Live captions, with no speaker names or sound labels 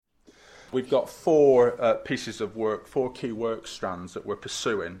We've got four pieces of work, four key work strands that we're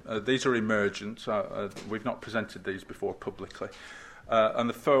pursuing. These are emergent. We've not presented these before publicly. And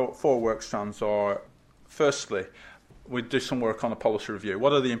the four work strands are, firstly, we do some work on a policy review.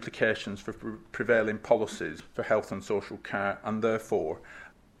 What are the implications for prevailing policies for health and social care, and therefore,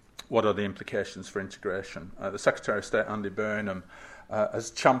 what are the implications for integration? The Secretary of State, Andy Burnham,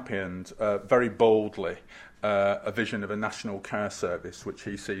 has championed very boldly a vision of a national care service, which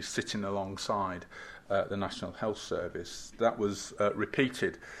he sees sitting alongside the National Health Service. That was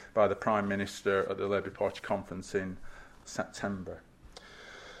repeated by the Prime Minister at the Labour Party conference in September.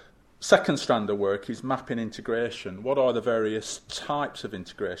 Second strand of work is mapping integration. What are the various types of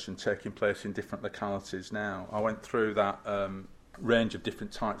integration taking place in different localities now? I went through that range of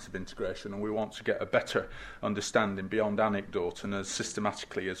different types of integration, and we want to get a better understanding beyond anecdote and as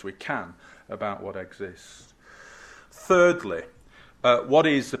systematically as we can about what exists. Thirdly, what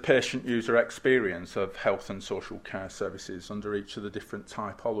is the patient-user experience of health and social care services under each of the different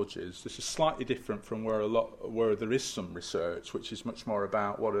typologies? This is slightly different from where there is some research, which is much more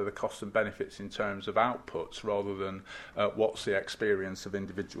about what are the costs and benefits in terms of outputs rather than what's the experience of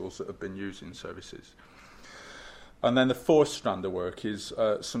individuals that have been using services. And then the fourth strand of work is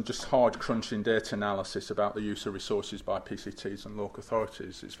some just hard crunching data analysis about the use of resources by PCTs and local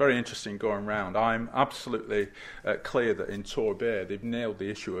authorities. It's very interesting going round. I'm absolutely clear that in Torbay they've nailed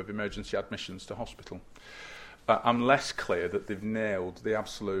the issue of emergency admissions to hospital. I'm less clear that they've nailed the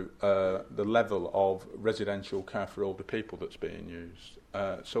absolute the level of residential care for older people that's being used.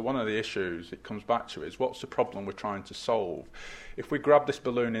 So one of the issues it comes back to is what's the problem we're trying to solve? If we grab this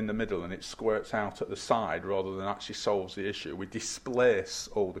balloon in the middle and it squirts out at the side rather than actually solves the issue, we displace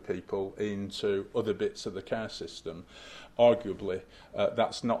older people into other bits of the care system. Arguably,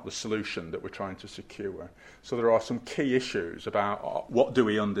 that's not the solution that we're trying to secure. So there are some key issues about what do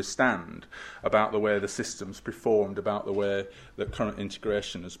we understand about the way the system's performed, about the way that current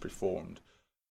integration has performed.